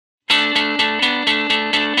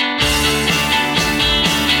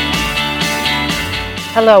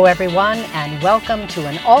Hello, everyone, and welcome to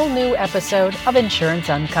an all-new episode of Insurance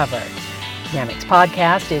Uncovered. NAMIC's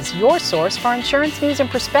podcast is your source for insurance news and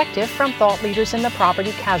perspective from thought leaders in the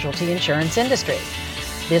property casualty insurance industry.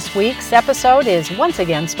 This week's episode is once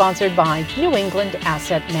again sponsored by New England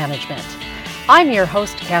Asset Management. I'm your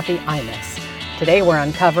host, Kathy Imus. Today we're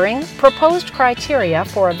uncovering proposed criteria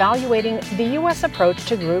for evaluating the U.S. approach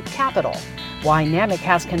to group capital, why NAMIC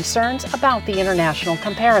has concerns about the international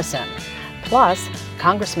comparison. Plus,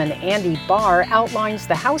 Congressman Andy Barr outlines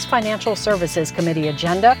the House Financial Services Committee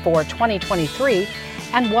agenda for 2023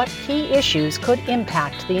 and what key issues could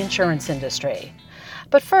impact the insurance industry.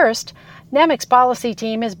 But first, NAMIC's policy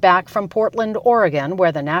team is back from Portland, Oregon,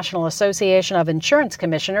 where the National Association of Insurance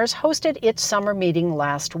Commissioners hosted its summer meeting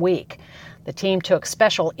last week. The team took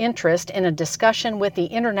special interest in a discussion with the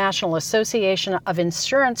International Association of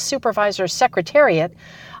Insurance Supervisors Secretariat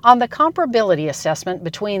on the comparability assessment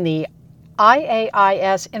between the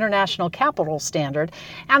IAIS International Capital Standard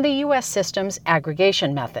and the U.S. systems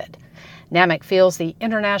aggregation method. NAMIC feels the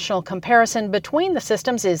international comparison between the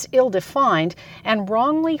systems is ill-defined and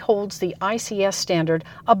wrongly holds the ICS standard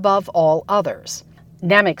above all others.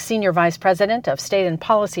 NAMIC Senior Vice President of State and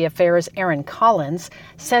Policy Affairs Aaron Collins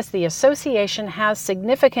says the association has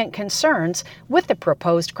significant concerns with the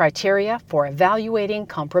proposed criteria for evaluating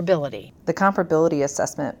comparability. The comparability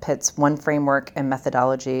assessment pits one framework and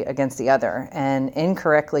methodology against the other and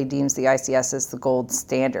incorrectly deems the ICS as the gold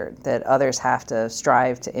standard that others have to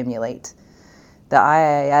strive to emulate. The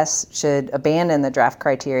IAIS should abandon the draft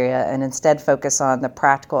criteria and instead focus on the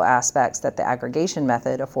practical aspects that the aggregation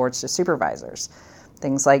method affords to supervisors.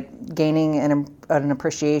 Things like gaining an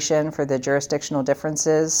appreciation for the jurisdictional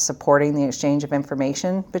differences, supporting the exchange of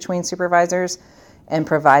information between supervisors, and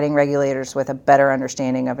providing regulators with a better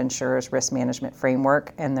understanding of insurers' risk management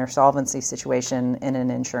framework and their solvency situation in an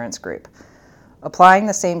insurance group. Applying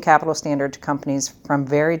the same capital standard to companies from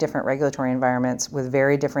very different regulatory environments with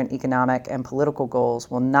very different economic and political goals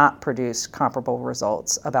will not produce comparable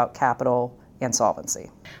results about capital and solvency.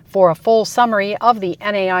 For a full summary of the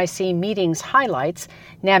NAIC meeting's highlights,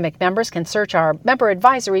 NAMIC members can search our member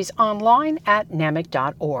advisories online at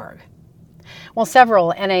namic.org. Well,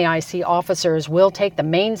 several NAIC officers will take the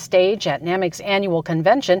main stage at NAMIC's annual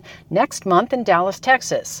convention next month in Dallas,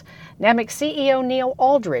 Texas. NAMIC CEO Neil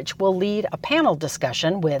Aldridge will lead a panel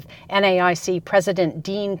discussion with NAIC President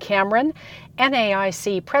Dean Cameron,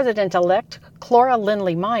 NAIC President-elect Clora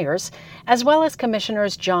Lindley Myers, as well as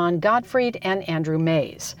Commissioners John Gottfried and Andrew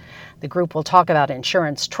Mays. The group will talk about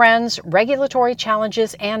insurance trends, regulatory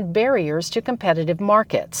challenges, and barriers to competitive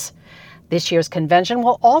markets. This year's convention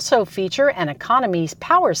will also feature an economy's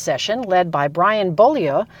power session led by Brian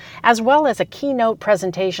Beaulieu, as well as a keynote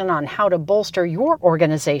presentation on how to bolster your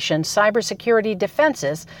organization's cybersecurity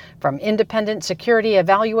defenses from independent security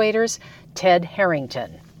evaluators Ted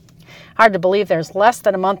Harrington. Hard to believe there's less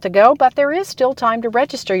than a month to go, but there is still time to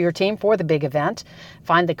register your team for the big event.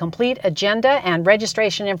 Find the complete agenda and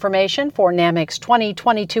registration information for NAMIC's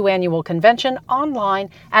 2022 annual convention online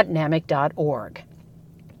at namic.org.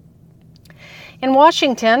 In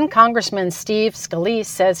Washington, Congressman Steve Scalise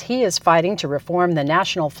says he is fighting to reform the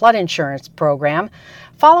National Flood Insurance Program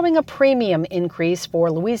following a premium increase for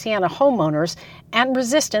Louisiana homeowners and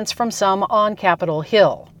resistance from some on Capitol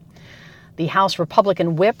Hill. The House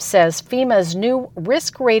Republican whip says FEMA's new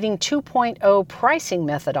Risk Rating 2.0 pricing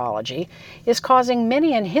methodology is causing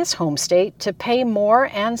many in his home state to pay more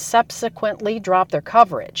and subsequently drop their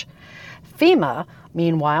coverage. FEMA,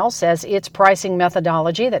 meanwhile, says its pricing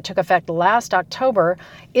methodology that took effect last October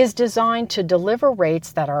is designed to deliver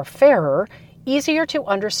rates that are fairer, easier to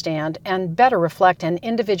understand, and better reflect an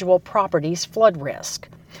individual property's flood risk.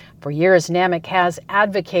 For years, NAMIC has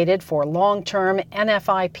advocated for long-term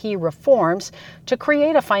NFIP reforms to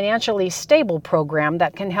create a financially stable program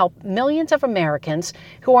that can help millions of Americans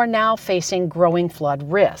who are now facing growing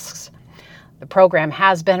flood risks. The program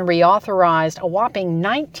has been reauthorized a whopping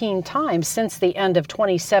 19 times since the end of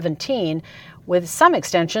 2017, with some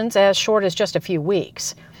extensions as short as just a few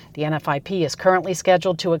weeks. The NFIP is currently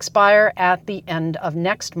scheduled to expire at the end of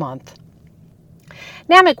next month.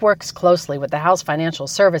 NAMIC works closely with the House Financial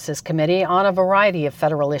Services Committee on a variety of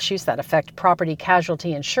federal issues that affect property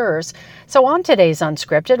casualty insurers. So on today's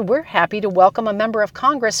Unscripted, we're happy to welcome a member of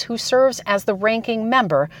Congress who serves as the ranking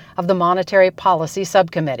member of the Monetary Policy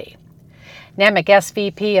Subcommittee. NAMIC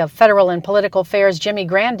SVP of Federal and Political Affairs Jimmy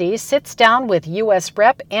Grandy sits down with U.S.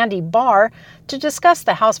 Rep. Andy Barr to discuss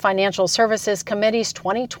the House Financial Services Committee's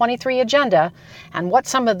 2023 agenda and what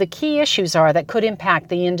some of the key issues are that could impact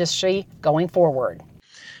the industry going forward.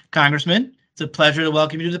 Congressman, it's a pleasure to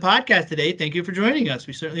welcome you to the podcast today. Thank you for joining us.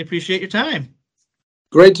 We certainly appreciate your time.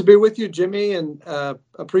 Great to be with you, Jimmy, and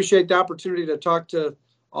appreciate the opportunity to talk to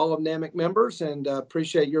all of NAMIC members, and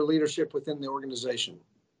appreciate your leadership within the organization.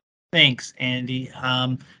 Thanks, Andy.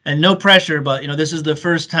 And no pressure, but this is the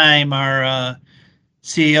first time our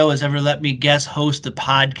CEO has ever let me guest host a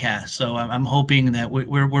podcast, so I'm hoping that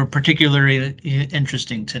we're particularly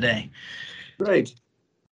interesting today. Great.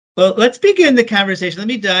 Well, let's begin the conversation. Let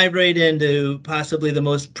me dive right into possibly the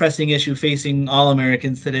most pressing issue facing all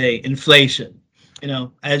Americans today: inflation.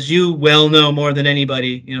 As you well know more than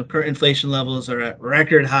anybody, current inflation levels are at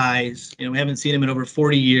record highs. We haven't seen them in over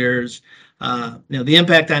 40 years. The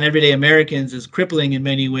impact on everyday Americans is crippling in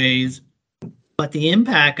many ways, but the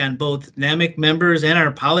impact on both NAMIC members and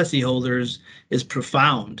our policyholders is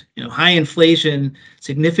profound. High inflation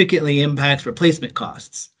significantly impacts replacement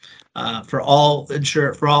costs for all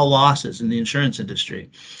losses in the insurance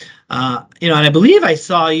industry. And I believe I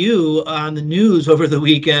saw you on the news over the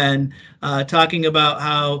weekend talking about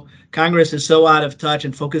how Congress is so out of touch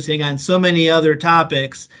and focusing on so many other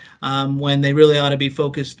topics when they really ought to be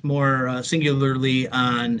focused more singularly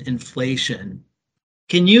on inflation.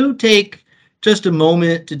 Can you take just a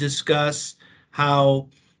moment to discuss how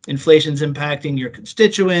inflation's impacting your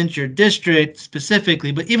constituents, your district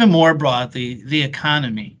specifically, but even more broadly, the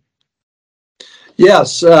economy?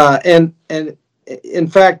 Yes, and in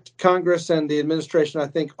fact, Congress and the administration, I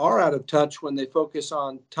think, are out of touch when they focus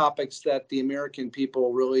on topics that the American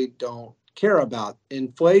people really don't care about.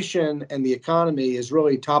 Inflation and the economy is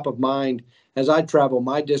really top of mind as I travel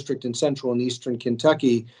my district in central and eastern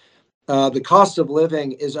Kentucky. The cost of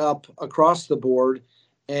living is up across the board,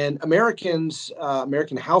 and American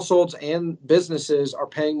households and businesses are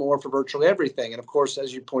paying more for virtually everything. And of course,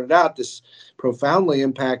 as you pointed out, this profoundly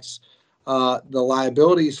impacts the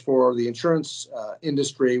liabilities for the insurance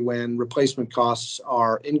industry when replacement costs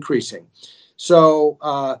are increasing.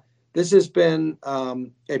 So this has been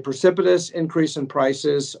a precipitous increase in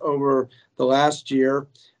prices over the last year.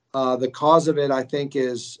 The cause of it, I think,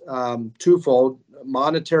 is twofold: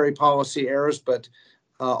 monetary policy errors, but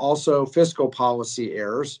also fiscal policy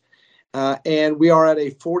errors. And we are at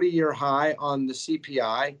a 40-year high on the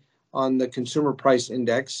CPI, on the Consumer Price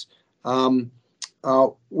Index.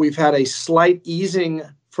 We've had a slight easing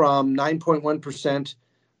from 9.1%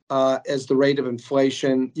 as the rate of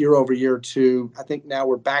inflation year over year to, I think now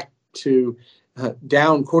we're back to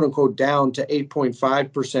down, quote unquote, down to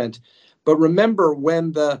 8.5%. But remember,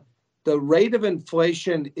 when the rate of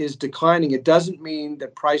inflation is declining, it doesn't mean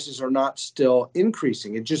that prices are not still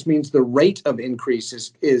increasing. It just means the rate of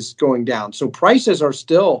increase is going down. So prices are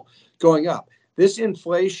still going up. This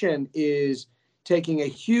inflation is taking a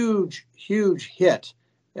huge hit.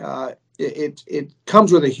 It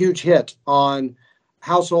comes with a huge hit on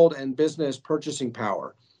household and business purchasing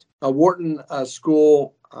power. A Wharton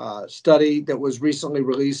School study that was recently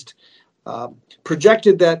released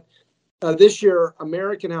projected that this year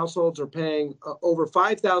American households are paying over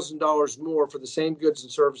 $5,000 more for the same goods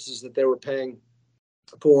and services that they were paying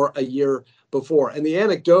for a year before. And the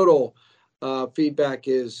anecdotal feedback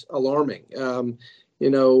is alarming.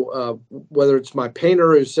 Whether it's my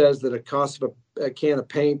painter who says that a cost of a can of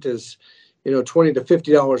paint is, $20 to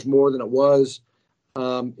 $50 more than it was,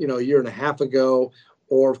 a year and a half ago,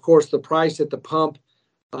 or of course the price at the pump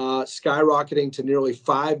skyrocketing to nearly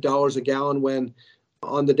 $5 a gallon when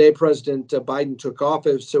on the day President Biden took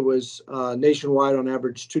office, it was nationwide on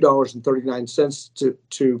average $2.39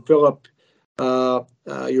 to fill up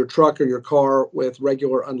your truck or your car with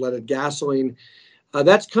regular unleaded gasoline.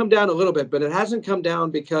 That's come down a little bit, but it hasn't come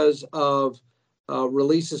down because of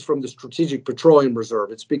releases from the Strategic Petroleum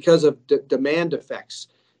Reserve. It's because of demand effects.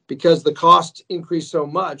 Because the costs increased so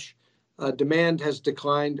much, demand has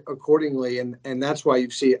declined accordingly, and that's why you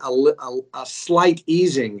see a slight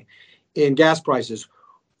easing in gas prices.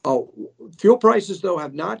 Fuel prices, though,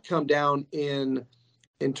 have not come down in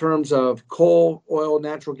terms of coal, oil,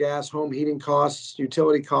 natural gas, home heating costs,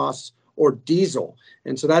 utility costs, or diesel.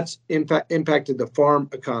 And so that's impacted the farm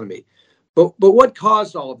economy. But what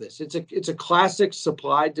caused all of this? It's a classic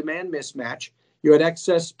supply-demand mismatch. You had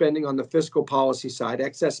excess spending on the fiscal policy side,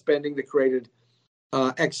 excess spending that created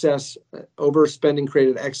overspending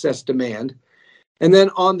created excess demand. And then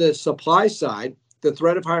on the supply side, the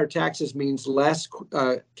threat of higher taxes means less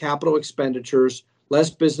capital expenditures, less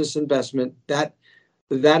business investment. That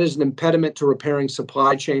is an impediment to repairing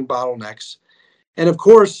supply chain bottlenecks. And of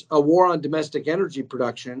course, a war on domestic energy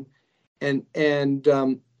production, and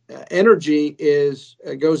energy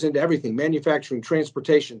goes into everything: manufacturing,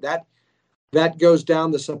 transportation. That goes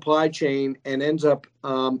down the supply chain and ends up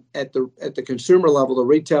at the consumer level, the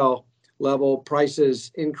retail level.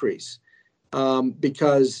 Prices increase.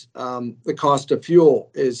 because the cost of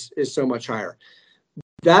fuel is so much higher.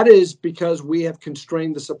 That is because we have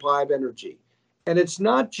constrained the supply of energy. And it's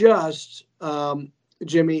not just,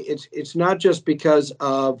 Jimmy, it's not just because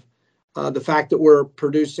of the fact that we're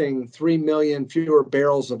producing 3 million fewer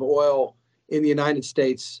barrels of oil in the United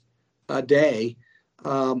States a day,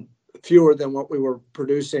 fewer than what we were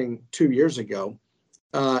producing 2 years ago.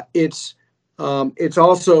 It's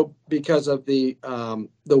also because of the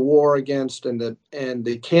war against and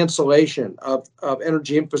the cancellation of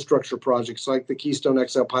energy infrastructure projects like the Keystone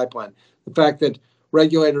XL pipeline. The fact that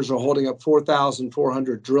regulators are holding up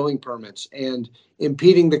 4,400 drilling permits and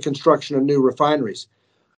impeding the construction of new refineries.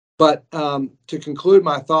 But to conclude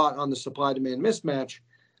my thought on the supply-demand mismatch,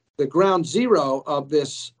 the ground zero of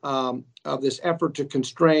this effort to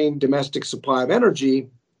constrain domestic supply of energy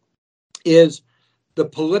is the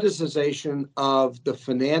politicization of the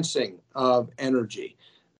financing of energy.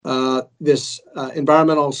 This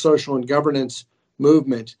environmental, social, and governance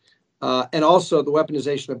movement, and also the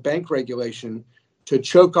weaponization of bank regulation to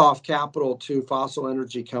choke off capital to fossil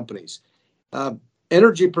energy companies.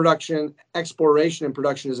 Energy production, exploration, and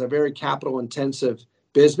production is a very capital-intensive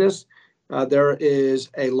business. There is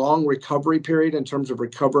a long recovery period in terms of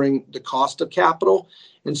recovering the cost of capital.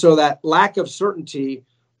 And so that lack of certainty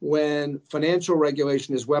when financial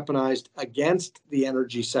regulation is weaponized against the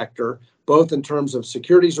energy sector, both in terms of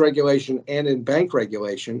securities regulation and in bank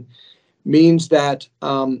regulation, means that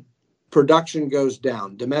production goes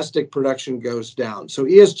down, domestic production goes down. So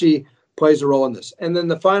ESG plays a role in this. And then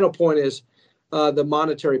the final point is the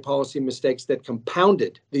monetary policy mistakes that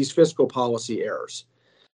compounded these fiscal policy errors.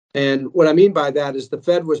 And what I mean by that is the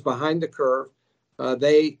Fed was behind the curve.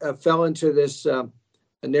 They fell into this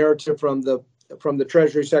narrative from the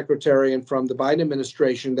Treasury Secretary and from the Biden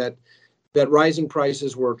administration that rising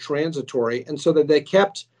prices were transitory. And so that they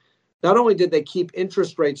kept, not only did they keep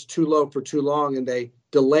interest rates too low for too long and they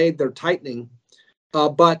delayed their tightening,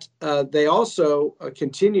 but they also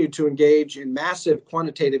continued to engage in massive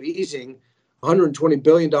quantitative easing, $120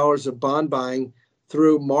 billion of bond buying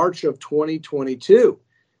through March of 2022.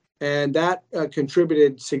 And that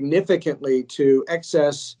contributed significantly to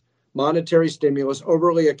excess monetary stimulus,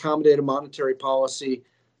 overly accommodative monetary policy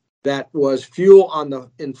that was fuel on the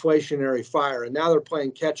inflationary fire. And now they're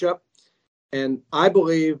playing catch up. And I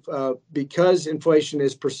believe because inflation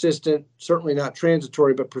is persistent, certainly not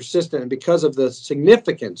transitory, but persistent, and because of the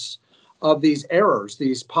significance of these errors,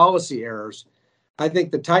 these policy errors, I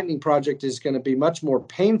think the tightening project is going to be much more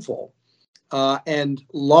painful and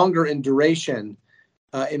longer in duration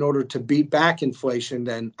in order to beat back inflation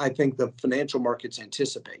than I think the financial markets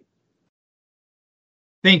anticipate.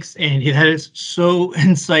 Thanks, Andy. That is so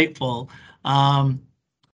insightful.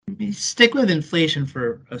 Stick with inflation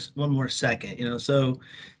for one more second. So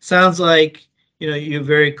sounds like you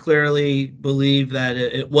very clearly believe that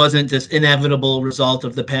it wasn't this inevitable result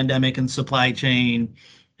of the pandemic and supply chain,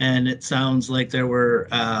 and it sounds like there were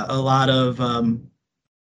a lot of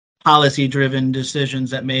policy-driven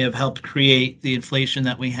decisions that may have helped create the inflation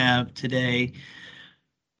that we have today.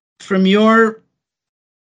 From your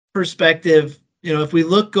perspective, if we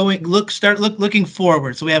start looking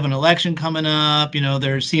forward, so we have an election coming up,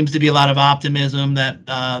 there seems to be a lot of optimism that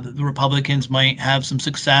the Republicans might have some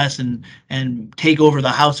success and take over the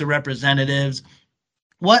House of Representatives.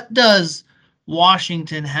 What does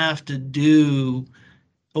Washington have to do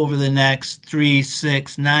over the next 3,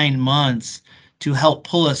 6, 9 months to help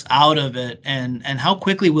pull us out of it? And how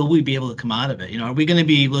quickly will we be able to come out of it? Are we going to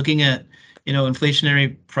be looking at,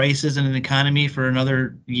 inflationary prices in an economy for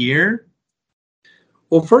another year?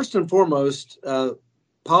 Well, first and foremost,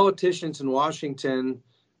 politicians in Washington,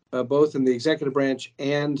 both in the executive branch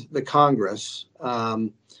and the Congress,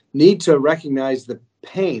 need to recognize the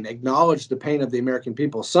pain, acknowledge the pain of the American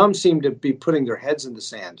people. Some seem to be putting their heads in the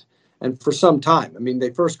sand. And for some time, they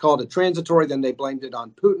first called it transitory, then they blamed it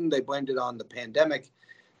on Putin, they blamed it on the pandemic.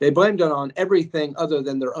 They blamed it on everything other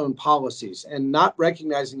than their own policies, and not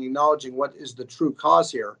recognizing, acknowledging what is the true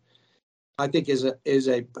cause here, I think is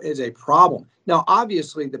a problem. Now,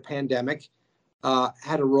 obviously, the pandemic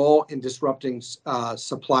had a role in disrupting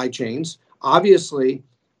supply chains. Obviously,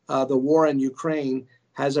 the war in Ukraine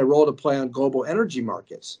has a role to play on global energy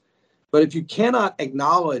markets. But if you cannot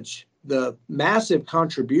acknowledge the massive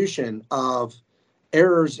contribution of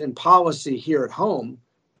errors in policy here at home,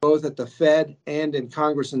 both at the Fed and in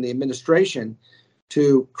Congress and the administration,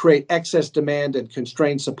 to create excess demand and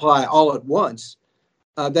constrain supply all at once,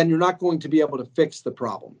 then you're not going to be able to fix the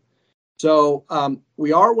problem. So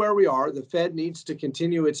we are where we are. The Fed needs to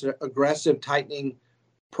continue its aggressive tightening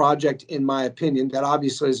project, in my opinion, that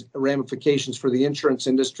obviously has ramifications for the insurance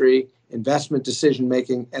industry, investment decision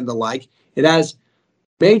making, and the like. It has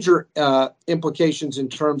major implications in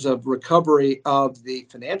terms of recovery of the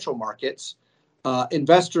financial markets.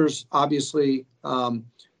 Investors obviously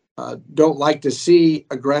don't like to see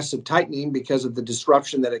aggressive tightening because of the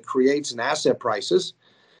disruption that it creates in asset prices.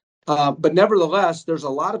 But nevertheless, there's a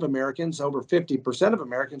lot of Americans, over 50% of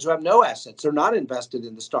Americans, who have no assets. They're not invested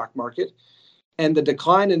in the stock market. And the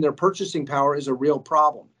decline in their purchasing power is a real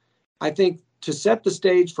problem. I think to set the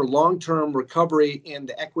stage for long-term recovery in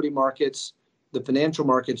the equity markets, the financial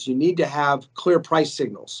markets, you need to have clear price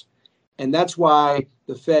signals. And that's why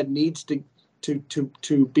the Fed needs to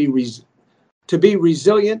be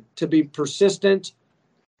resilient, to be persistent,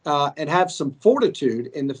 and have some fortitude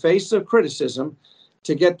in the face of criticism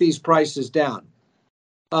to get these prices down.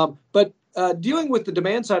 But dealing with the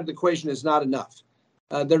demand side of the equation is not enough.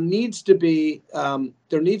 There needs to be a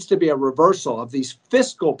reversal of these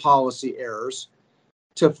fiscal policy errors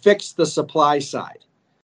to fix the supply side.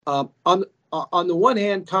 On the one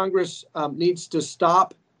hand, Congress needs to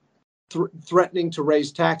stop threatening to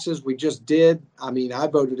raise taxes. We just did. I mean, I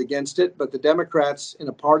voted against it, but the Democrats, in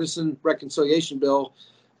a partisan reconciliation bill,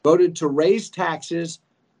 voted to raise taxes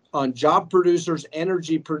on job producers,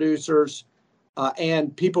 energy producers,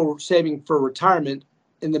 and people saving for retirement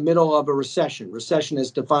in the middle of a recession. Recession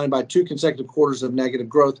is defined by 2 consecutive quarters of negative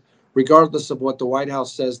growth, regardless of what the White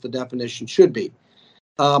House says the definition should be.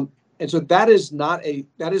 And so that is not a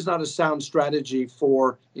sound strategy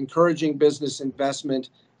for encouraging business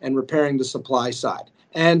investment and repairing the supply side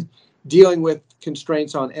and dealing with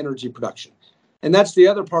constraints on energy production. And that's the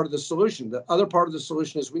other part of the solution. The other part of the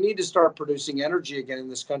solution is we need to start producing energy again in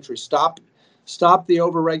this country. Stop the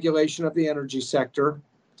overregulation of the energy sector.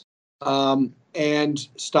 And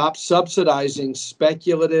stop subsidizing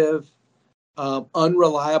speculative,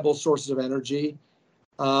 unreliable sources of energy.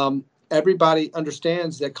 Everybody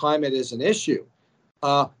understands that climate is an issue.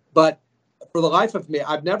 But for the life of me,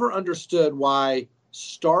 I've never understood why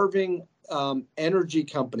starving energy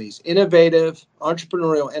companies, innovative,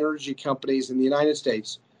 entrepreneurial energy companies in the United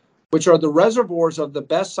States, which are the reservoirs of the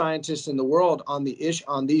best scientists in the world on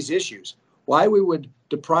these issues, why we would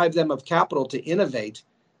deprive them of capital to innovate.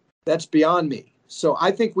 That's beyond me. So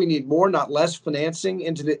I think we need more, not less, financing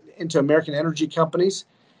into American energy companies.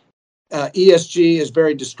 ESG is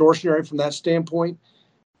very distortionary from that standpoint.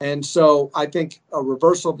 And so I think a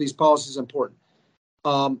reversal of these policies is important.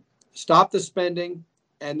 Stop the spending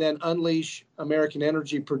and then unleash American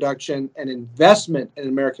energy production and investment in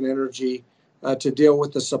American energy to deal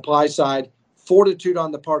with the supply side. Fortitude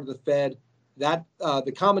on the part of the Fed. That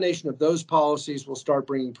the combination of those policies will start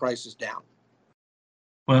bringing prices down.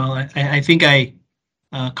 Well, I think I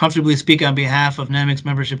comfortably speak on behalf of NAMIX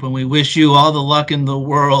membership when we wish you all the luck in the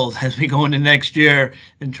world as we go into next year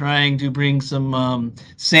in trying to bring some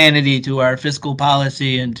sanity to our fiscal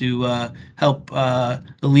policy and to help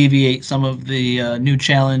alleviate some of the new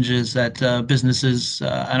challenges that businesses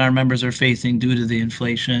and our members are facing due to the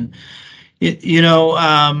inflation.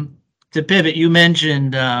 To pivot, you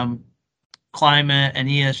mentioned climate and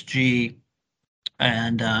ESG.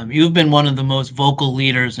 And you've been one of the most vocal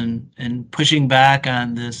leaders in pushing back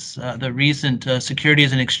on this, the recent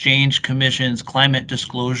Securities and Exchange Commission's climate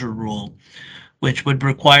disclosure rule, which would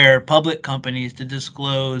require public companies to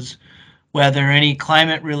disclose whether any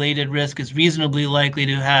climate-related risk is reasonably likely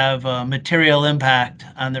to have a material impact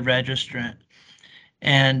on the registrant.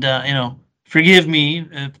 And, forgive me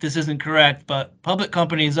if this isn't correct, but public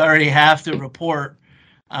companies already have to report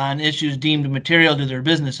on issues deemed material to their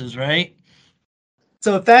businesses, right?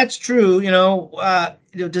 So if that's true,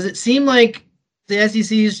 does it seem like the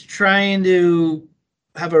SEC is trying to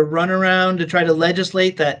have a runaround to try to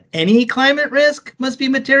legislate that any climate risk must be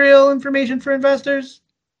material information for investors?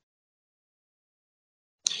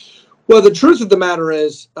 Well, the truth of the matter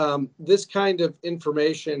is this kind of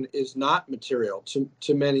information is not material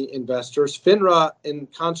to many investors. FINRA, in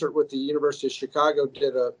concert with the University of Chicago,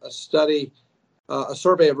 did a study, a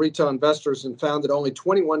survey of retail investors, and found that only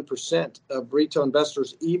 21% of retail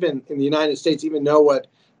investors, even in the United States, even know what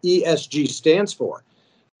ESG stands for.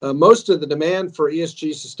 Most of the demand for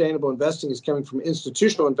ESG sustainable investing is coming from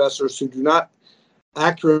institutional investors who do not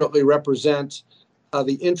accurately represent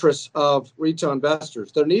the interests of retail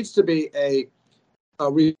investors. There needs to be a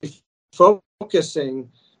refocusing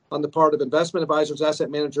on the part of investment advisors, asset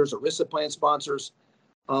managers, ERISA plan sponsors,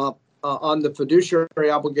 on the fiduciary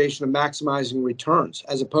obligation of maximizing returns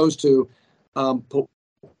as opposed to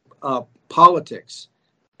politics.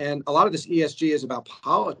 And a lot of this ESG is about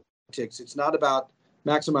politics. It's not about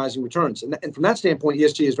maximizing returns. And from that standpoint,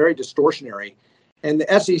 ESG is very distortionary. And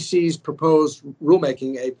the SEC's proposed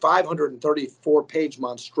rulemaking, a 534-page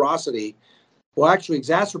monstrosity, will actually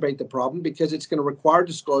exacerbate the problem because it's going to require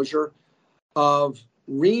disclosure of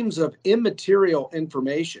reams of immaterial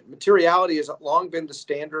information. Materiality has long been the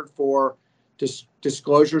standard for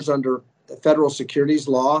disclosures under federal securities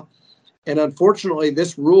law. And unfortunately,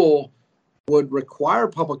 this rule would require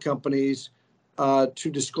public companies to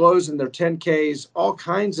disclose in their 10Ks all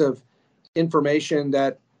kinds of information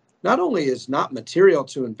that not only is not material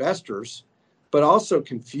to investors, but also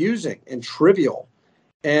confusing and trivial.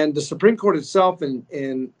 And the Supreme Court itself,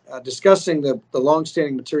 in discussing the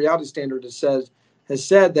longstanding materiality standard, has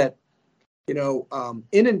said that,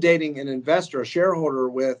 inundating an investor, a shareholder,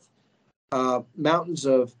 with mountains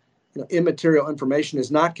of immaterial information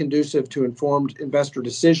is not conducive to informed investor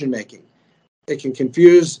decision making. It can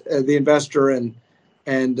confuse the investor, and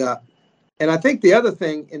I think the other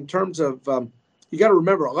thing in terms of you got to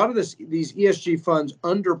remember, a lot of these ESG funds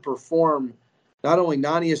underperform not only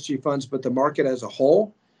non-ESG funds, but the market as a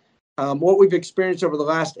whole. What we've experienced over the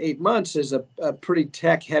last 8 months is a pretty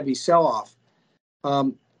tech-heavy sell-off.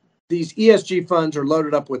 These ESG funds are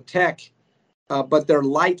loaded up with tech, but they're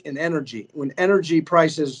light in energy. When energy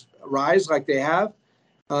prices rise like they have,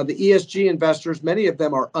 the ESG investors, many of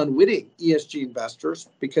them are unwitting ESG investors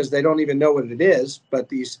because they don't even know what it is, but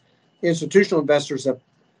these institutional investors have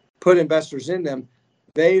put investors in them.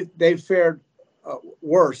 They've fared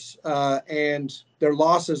worse, and their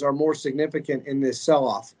losses are more significant in this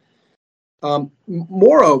sell-off.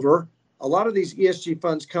 Moreover, a lot of these ESG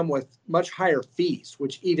funds come with much higher fees,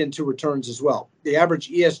 which eat into returns as well. The average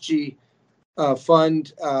ESG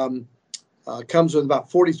fund comes with about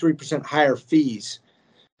 43% higher fees.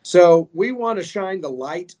 So we want to shine the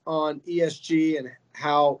light on ESG and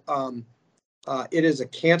how it is a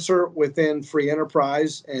cancer within free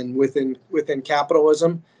enterprise and within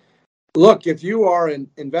capitalism. Look, if you are an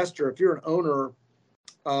investor, if you're an owner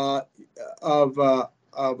of a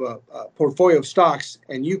portfolio of stocks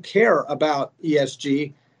and you care about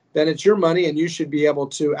ESG, then it's your money and you should be able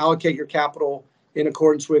to allocate your capital in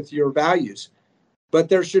accordance with your values. But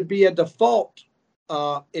there should be a default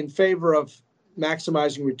in favor of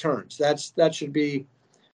maximizing returns. That should be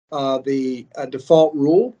the default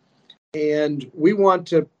rule. And we want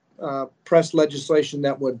to press legislation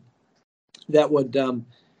that would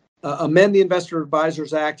amend the Investor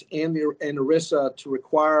Advisors Act and ERISA to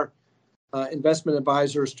require investment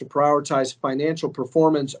advisors to prioritize financial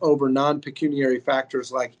performance over non-pecuniary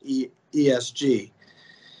factors like ESG.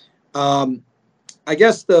 I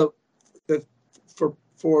guess for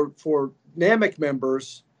NAMIC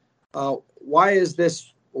members, why is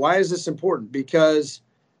this important? Because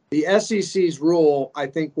the SEC's rule, I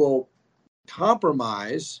think, will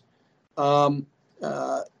compromise some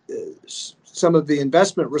of the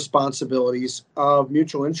investment responsibilities of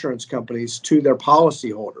mutual insurance companies to their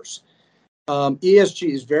policyholders.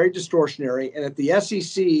 ESG is very distortionary, and if the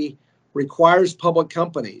SEC requires public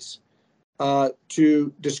companies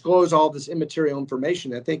to disclose all this immaterial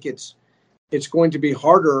information, I think it's going to be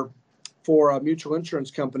harder for a mutual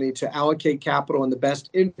insurance company to allocate capital in the best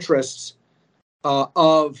interests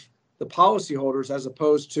of the policyholders, as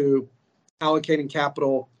opposed to allocating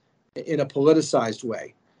capital in a politicized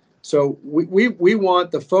way. So we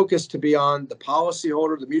want the focus to be on the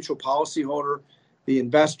policyholder, the mutual policyholder, the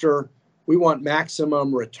investor. We want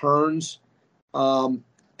maximum returns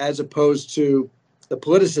as opposed to the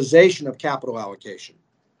politicization of capital allocation.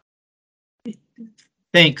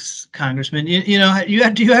 Thanks, Congressman. Do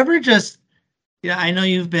you ever just, I know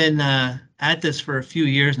you've been at this for a few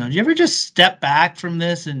years now. Do you ever just step back from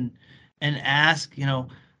this and ask,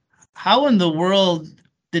 how in the world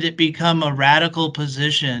did it become a radical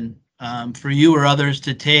position for you or others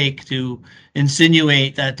to take to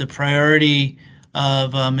insinuate that the priority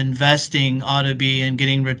of investing ought to be in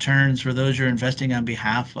getting returns for those you're investing on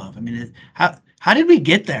behalf of? I mean, how did we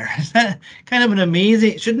get there? Is that kind of an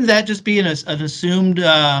amazing? Shouldn't that just be an assumed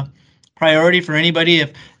priority for anybody?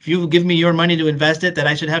 If you give me your money to invest it, that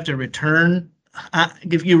I should have to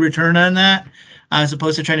give you return on that, as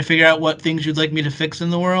opposed to trying to figure out what things you'd like me to fix in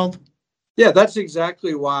the world? Yeah, that's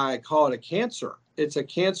exactly why I call it a cancer. It's a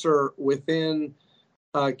cancer within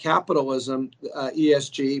capitalism,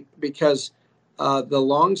 ESG, because the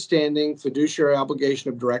longstanding fiduciary obligation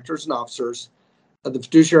of directors and officers, the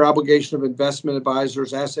fiduciary obligation of investment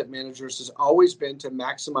advisors, asset managers, has always been to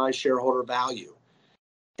maximize shareholder value.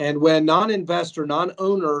 And when non-investor,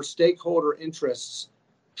 non-owner stakeholder interests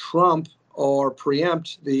trump or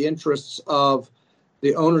preempt the interests of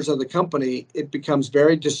the owners of the company, it becomes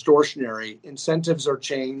very distortionary. Incentives are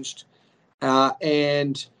changed,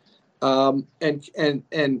 and there's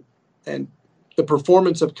the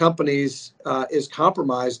performance of companies is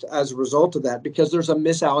compromised as a result of that because there's a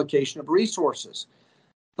misallocation of resources.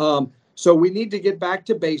 So we need to get back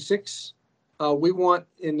to basics. We want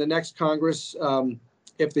in the next Congress,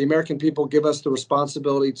 if the American people give us the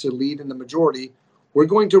responsibility to lead in the majority, we're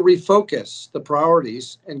going to refocus the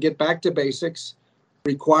priorities and get back to basics,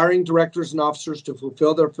 requiring directors and officers to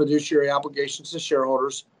fulfill their fiduciary obligations to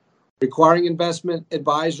shareholders, requiring investment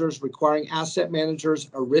advisors, requiring asset managers,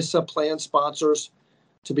 ERISA plan sponsors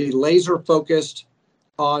to be laser focused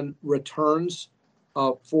on returns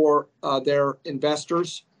for their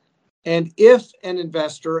investors. And if an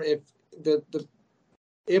investor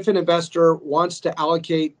wants to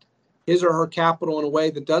allocate his or her capital in a way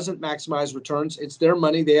that doesn't maximize returns, it's their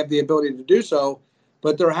money. They have the ability to do so,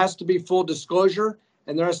 but there has to be full disclosure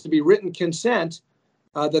and there has to be written consent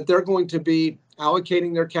that they're going to be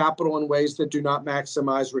allocating their capital in ways that do not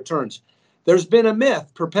maximize returns. There's been a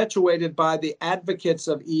myth perpetuated by the advocates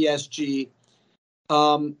of ESG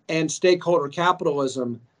and stakeholder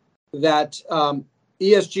capitalism that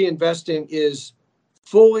ESG investing is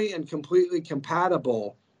fully and completely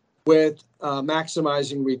compatible with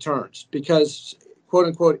maximizing returns because, quote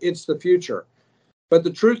unquote, it's the future. But the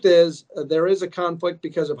truth is there is a conflict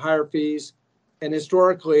because of higher fees. And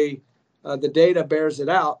historically, the data bears it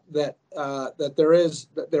out that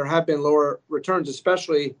there have been lower returns,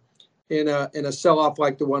 especially in a sell-off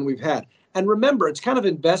like the one we've had. And remember, it's kind of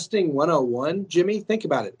investing 101. Jimmy, think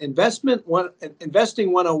about it.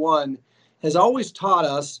 Investing 101 has always taught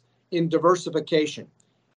us in diversification.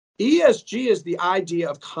 ESG is the idea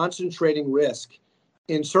of concentrating risk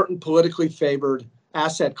in certain politically favored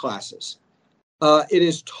asset classes. It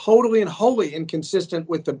is totally and wholly inconsistent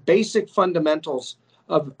with the basic fundamentals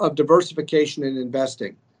of diversification and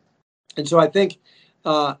investing. And so I think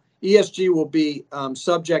ESG will be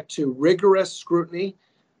subject to rigorous scrutiny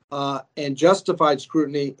and justified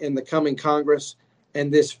scrutiny in the coming Congress.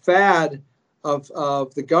 And this fad of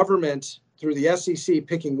the government through the SEC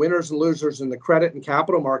picking winners and losers in the credit and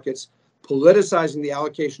capital markets, politicizing the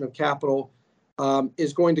allocation of capital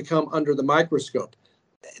is going to come under the microscope.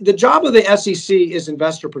 The job of the SEC is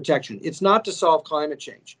investor protection. It's not to solve climate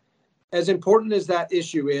change. As important as that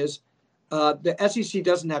issue is, the SEC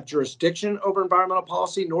doesn't have jurisdiction over environmental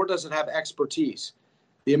policy, nor does it have expertise.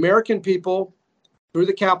 The American people, through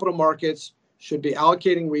the capital markets, should be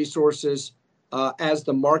allocating resources as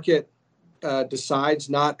the market decides,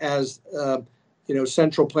 not as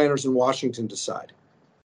central planners in Washington decide.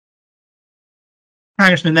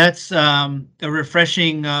 Congressman, that's a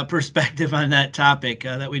refreshing perspective on that topic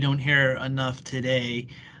that we don't hear enough today.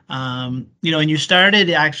 And you started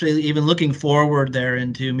actually even looking forward there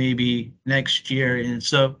into maybe next year. And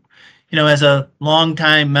so, as a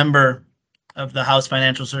longtime member of the House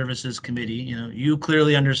Financial Services Committee, you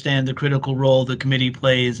clearly understand the critical role the committee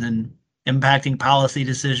plays in impacting policy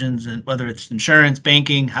decisions, and whether it's insurance,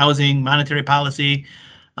 banking, housing, monetary policy.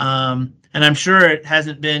 And I'm sure it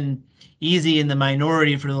hasn't been easy in the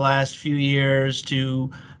minority for the last few years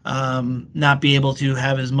to not be able to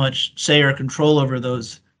have as much say or control over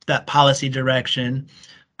that policy direction.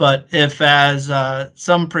 But if, as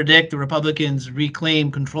some predict, the Republicans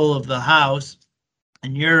reclaim control of the House,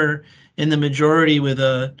 and you're in the majority with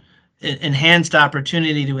an enhanced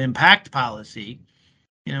opportunity to impact policy,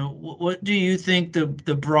 what do you think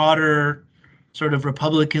the broader sort of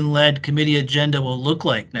Republican-led committee agenda will look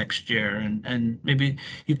like next year? And maybe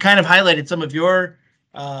you kind of highlighted some of your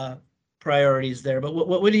priorities there, but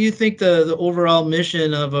what do you think the overall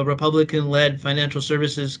mission of a Republican-led Financial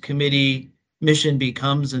Services Committee mission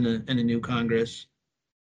becomes in a new Congress?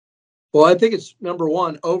 Well, I think it's number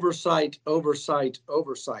one, oversight of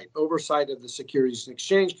the Securities and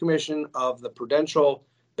Exchange Commission, of the prudential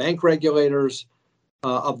bank regulators,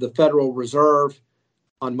 of the Federal Reserve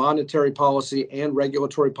on monetary policy and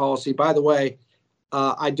regulatory policy. By the way,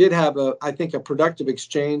 I did have a productive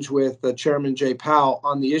exchange with Chairman Jay Powell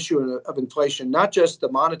on the issue of inflation, not just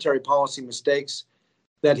the monetary policy mistakes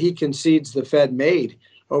that he concedes the Fed made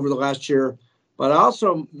over the last year, but I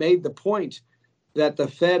also made the point that the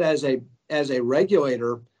Fed as a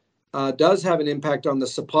regulator does have an impact on the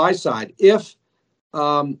supply side. If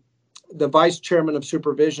the vice chairman of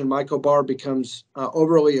supervision, Michael Barr, becomes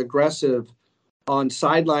overly aggressive on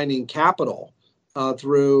sidelining capital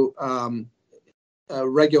through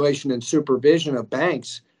regulation and supervision of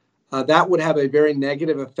banks, that would have a very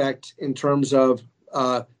negative effect in terms of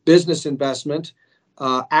business investment,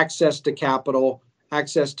 access to capital,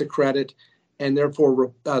 access to credit, and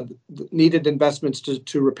therefore needed investments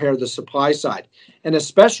to repair the supply side. And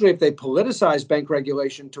especially if they politicize bank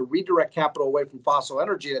regulation to redirect capital away from fossil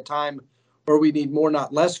energy at a time where we need more,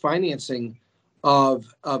 not less, financing of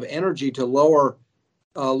energy to lower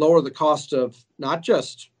the cost of not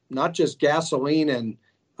just gasoline and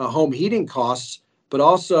home heating costs, but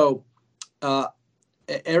also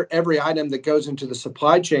every item that goes into the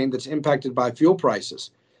supply chain that's impacted by fuel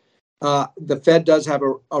prices. The Fed does have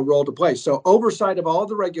a role to play. So oversight of all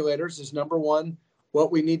the regulators is number one,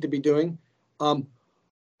 what we need to be doing.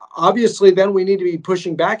 Obviously, then we need to be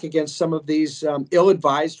pushing back against some of these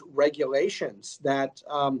ill-advised regulations that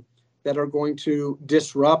are going to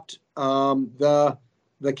disrupt the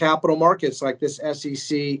capital markets, like this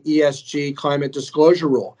SEC ESG climate disclosure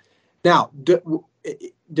rule. Now,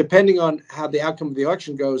 depending on how the outcome of the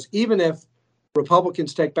election goes, even if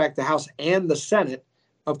Republicans take back the House and the Senate,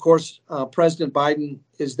 of course, President Biden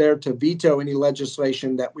is there to veto any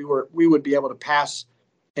legislation that we would be able to pass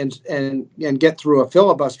and get through a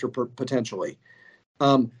filibuster potentially.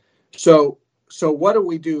 So what do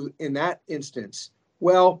we do in that instance?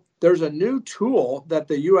 Well, there's a new tool that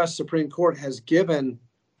the U.S. Supreme Court has given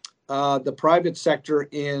the private sector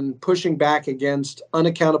in pushing back against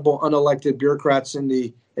unaccountable, unelected bureaucrats in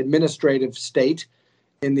the administrative state,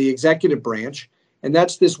 in the executive branch. And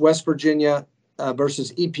that's this West Virginia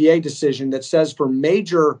versus EPA decision that says for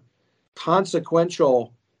major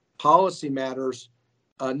consequential policy matters,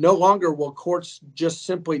 no longer will courts just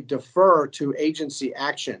simply defer to agency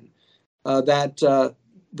action, that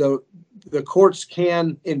the courts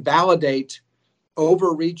can invalidate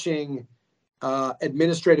overreaching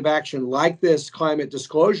administrative action like this climate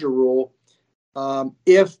disclosure rule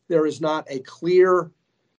if there is not a clear,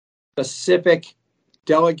 specific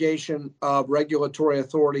delegation of regulatory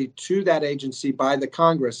authority to that agency by the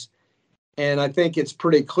Congress. And I think it's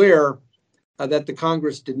pretty clear that the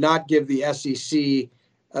Congress did not give the SEC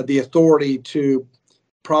the authority to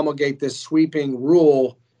promulgate this sweeping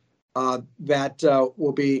rule that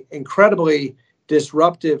will be incredibly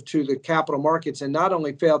disruptive to the capital markets and not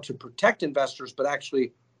only fail to protect investors, but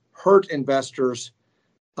actually hurt investors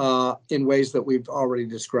in ways that we've already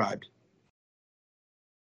described.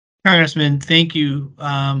 Congressman, thank you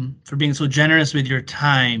for being so generous with your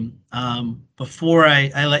time. Before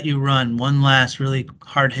I let you run, one last really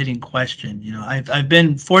hard-hitting question. You know, I've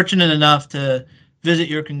been fortunate enough to visit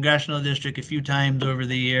your congressional district a few times over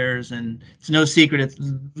the years, and it's no secret it's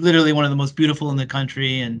literally one of the most beautiful in the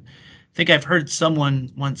country. And I think I've heard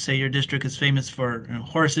someone once say your district is famous for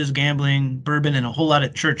horses, gambling, bourbon, and a whole lot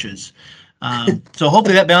of churches. So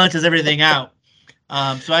hopefully that balances everything out.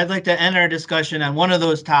 So I'd like to end our discussion on one of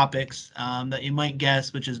those topics that you might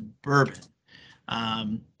guess, which is bourbon.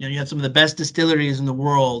 You have some of the best distilleries in the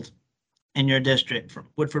world in your district, from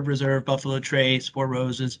Woodford Reserve, Buffalo Trace, Four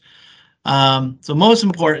Roses. So most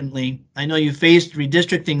importantly, I know you faced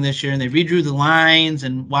redistricting this year and they redrew the lines.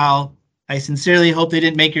 And while I sincerely hope they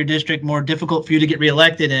didn't make your district more difficult for you to get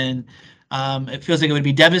reelected in, it feels like it would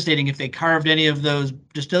be devastating if they carved any of those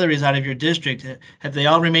distilleries out of your district. Have they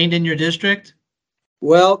all remained in your district?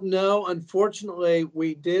 Well, no, unfortunately,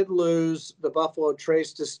 we did lose the Buffalo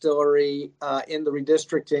Trace Distillery in the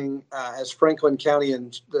redistricting as Franklin County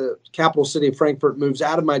and the capital city of Frankfort moves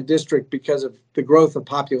out of my district because of the growth of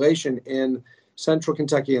population in central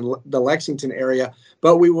Kentucky and the Lexington area.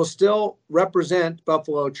 But we will still represent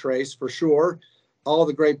Buffalo Trace for sure. All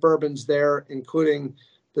the great bourbons there, including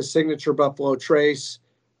the signature Buffalo Trace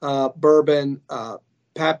bourbon,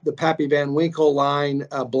 the Pappy Van Winkle line,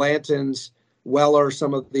 Blanton's, Weller,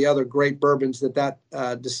 some of the other great bourbons that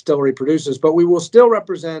distillery produces. But we will still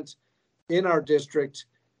represent in our district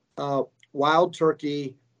Wild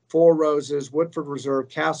Turkey, Four Roses, Woodford Reserve,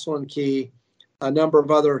 Castle and Key, a number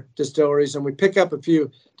of other distilleries. And we pick up a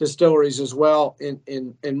few distilleries as well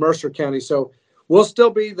in Mercer County. So we'll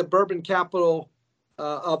still be the bourbon capital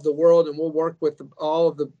of the world, and we'll work with all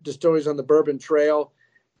of the distilleries on the Bourbon Trail.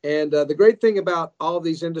 And the great thing about all of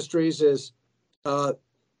these industries is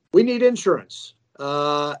we need insurance,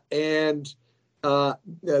 and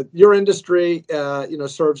your industry,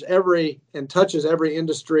 serves every and touches every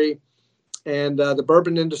industry, and the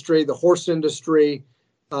bourbon industry, the horse industry,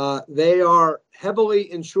 they are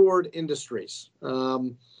heavily insured industries,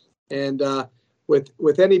 and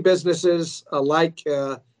with any businesses like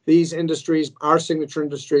these industries, our signature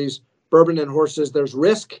industries, bourbon and horses, there's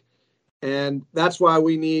risk, and that's why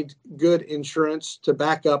we need good insurance to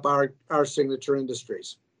back up our signature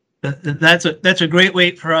industries. That's a great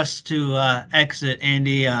way for us to exit,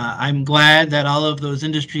 Andy. I'm glad that all of those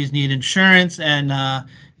industries need insurance, and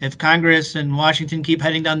if Congress and Washington keep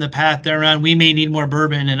heading down the path they're on, we may need more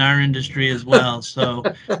bourbon in our industry as well. So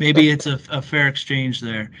maybe it's a fair exchange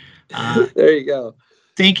there. There you go.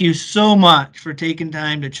 Thank you so much for taking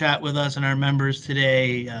time to chat with us and our members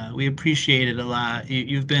today. We appreciate it a lot.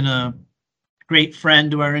 You've been a great friend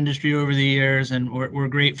to our industry over the years, and we're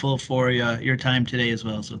grateful for your time today as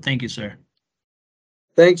well. So thank you, sir.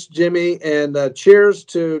 Thanks, Jimmy, and cheers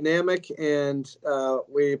to NAMIC, and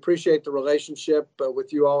we appreciate the relationship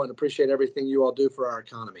with you all and appreciate everything you all do for our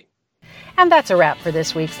economy. And that's a wrap for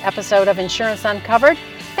this week's episode of Insurance Uncovered.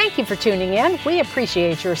 Thank you for tuning in. We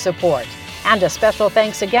appreciate your support. And a special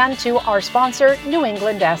thanks again to our sponsor, New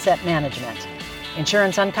England Asset Management.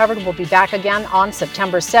 Insurance Uncovered will be back again on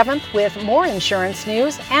September 7th with more insurance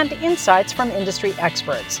news and insights from industry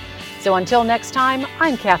experts. So until next time,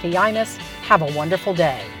 I'm Kathy Imus. Have a wonderful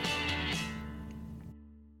day.